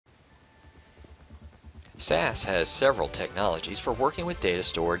SAS has several technologies for working with data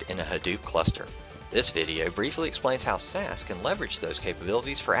stored in a Hadoop cluster. This video briefly explains how SAS can leverage those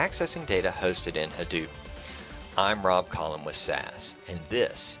capabilities for accessing data hosted in Hadoop. I'm Collum with SAS, and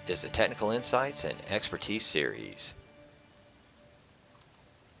this is the Technical Insights and Expertise series.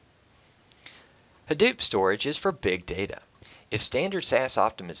 Hadoop storage is for big data. If standard SAS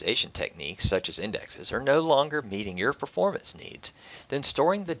optimization techniques such as indexes are no longer meeting your performance needs, then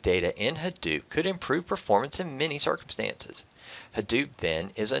storing the data in Hadoop could improve performance in many circumstances. Hadoop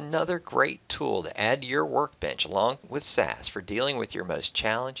then is another great tool to add to your workbench along with SAS for dealing with your most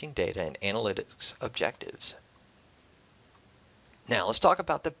challenging data and analytics objectives. Now let's talk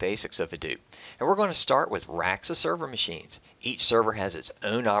about the basics of Hadoop. And we're going to start with racks of server machines. Each server has its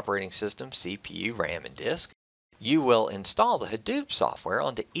own operating system, CPU, RAM, and disk. You will install the Hadoop software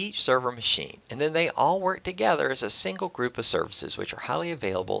onto each server machine, and then they all work together as a single group of services which are highly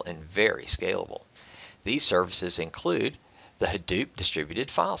available and very scalable. These services include the Hadoop Distributed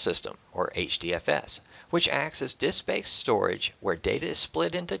File System, or HDFS, which acts as disk-based storage where data is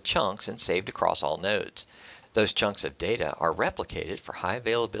split into chunks and saved across all nodes. Those chunks of data are replicated for high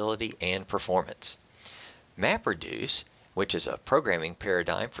availability and performance. MapReduce, which is a programming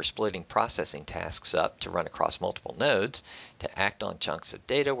paradigm for splitting processing tasks up to run across multiple nodes to act on chunks of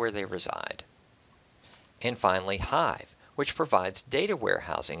data where they reside. And finally, Hive, which provides data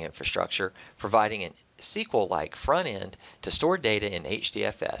warehousing infrastructure, providing a SQL-like front end to store data in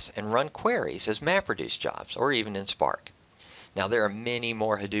HDFS and run queries as MapReduce jobs or even in Spark. Now there are many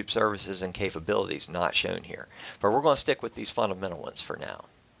more Hadoop services and capabilities not shown here, but we're going to stick with these fundamental ones for now.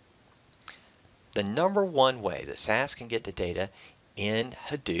 The number one way that SAS can get the data in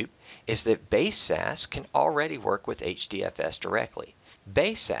Hadoop is that base SAS can already work with HDFS directly.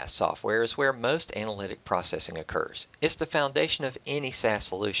 Base SAS software is where most analytic processing occurs. It's the foundation of any SAS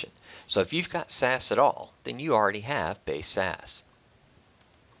solution. So if you've got SAS at all, then you already have base SAS.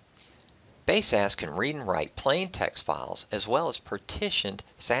 Base SAS can read and write plain text files as well as partitioned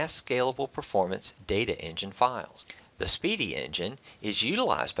SAS Scalable Performance Data Engine files. The Speedy engine is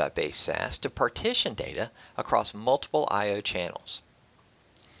utilized by base SAS to partition data across multiple I/O channels.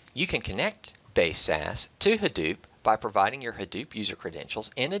 You can connect base SAS to Hadoop by providing your Hadoop user credentials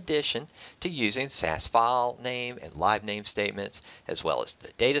in addition to using SAS file name and live name statements, as well as the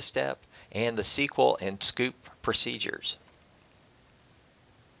data step and the SQL and scoop procedures.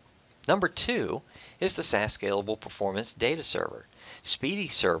 Number two is the SAS Scalable Performance Data Server. Speedy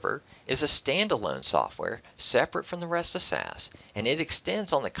Server is a standalone software separate from the rest of SAS, and it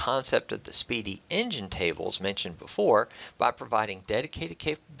extends on the concept of the Speedy engine tables mentioned before by providing dedicated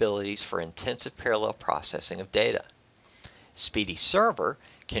capabilities for intensive parallel processing of data. Speedy Server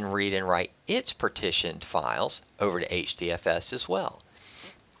can read and write its partitioned files over to HDFS as well.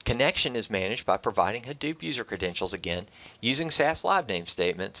 Connection is managed by providing Hadoop user credentials again, using SAS live name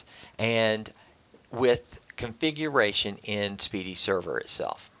statements, and with configuration in Speedy Server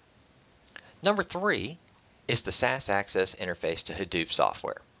itself. Number three is the SASACCESS interface to Hadoop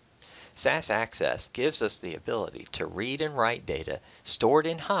software. SASACCESS gives us the ability to read and write data stored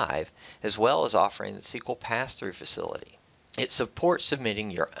in Hive, as well as offering the SQL pass-through facility. It supports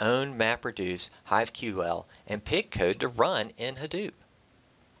submitting your own MapReduce, HiveQL, and PIG code to run in Hadoop.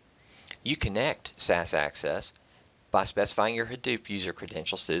 You connect SASACCESS by specifying your Hadoop user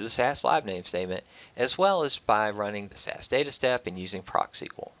credentials through the SAS live name statement, as well as by running the SAS data step and using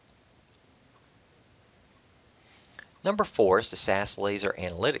ProcSQL. Number four is the SAS LASR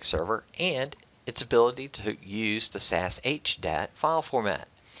Analytics Server and its ability to use the SASHDAT file format.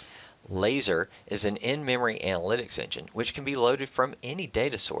 LASR is an in-memory analytics engine which can be loaded from any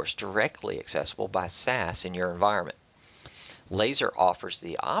data source directly accessible by SAS in your environment. LASR offers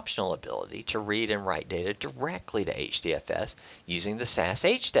the optional ability to read and write data directly to HDFS using the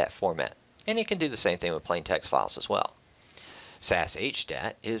SASHDAT format, and it can do the same thing with plain text files as well.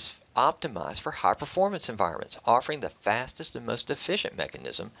 SASHDAT is optimized for high-performance environments, offering the fastest and most efficient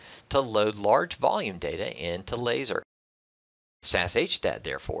mechanism to load large volume data into LASR. SASHDAT,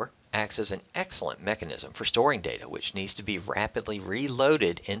 therefore, acts as an excellent mechanism for storing data which needs to be rapidly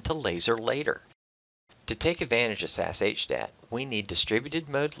reloaded into LASR later. To take advantage of SASHDAT, we need distributed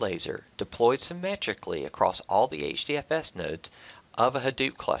mode LASR deployed symmetrically across all the HDFS nodes of a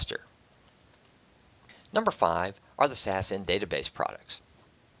Hadoop cluster. Number five are the SAS in database products.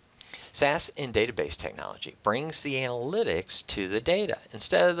 SAS in database technology brings the analytics to the data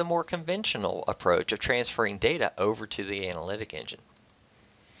instead of the more conventional approach of transferring data over to the analytic engine.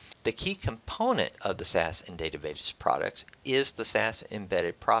 The key component of the SAS and database products is the SAS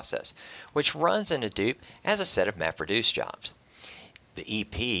embedded process, which runs in Hadoop as a set of MapReduce jobs. The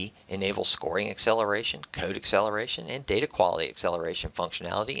EP enables scoring acceleration, code acceleration, and data quality acceleration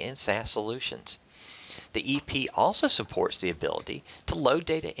functionality in SAS solutions. The EP also supports the ability to load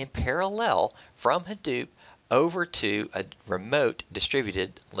data in parallel from Hadoop over to a remote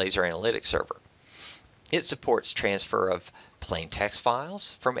distributed LASR analytics server. It supports transfer of plain text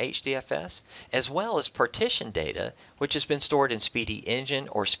files from HDFS, as well as partition data, which has been stored in Speedy Engine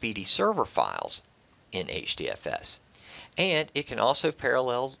or Speedy Server files in HDFS. And it can also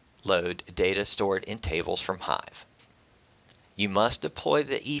parallel load data stored in tables from Hive. You must deploy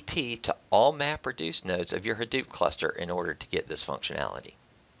the EP to all MapReduce nodes of your Hadoop cluster in order to get this functionality.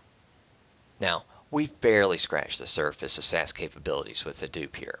 Now, we've barely scratched the surface of SAS capabilities with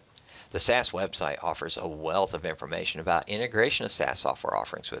Hadoop here. The SAS website offers a wealth of information about integration of SAS software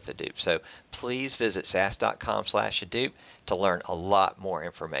offerings with Hadoop, so please visit sas.com/Hadoop to learn a lot more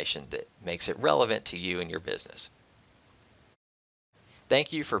information that makes it relevant to you and your business.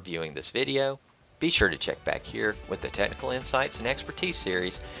 Thank you for viewing this video. Be sure to check back here with the Technical Insights and Expertise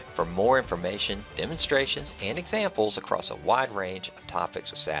series for more information, demonstrations, and examples across a wide range of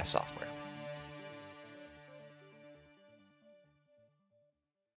topics with SAS software.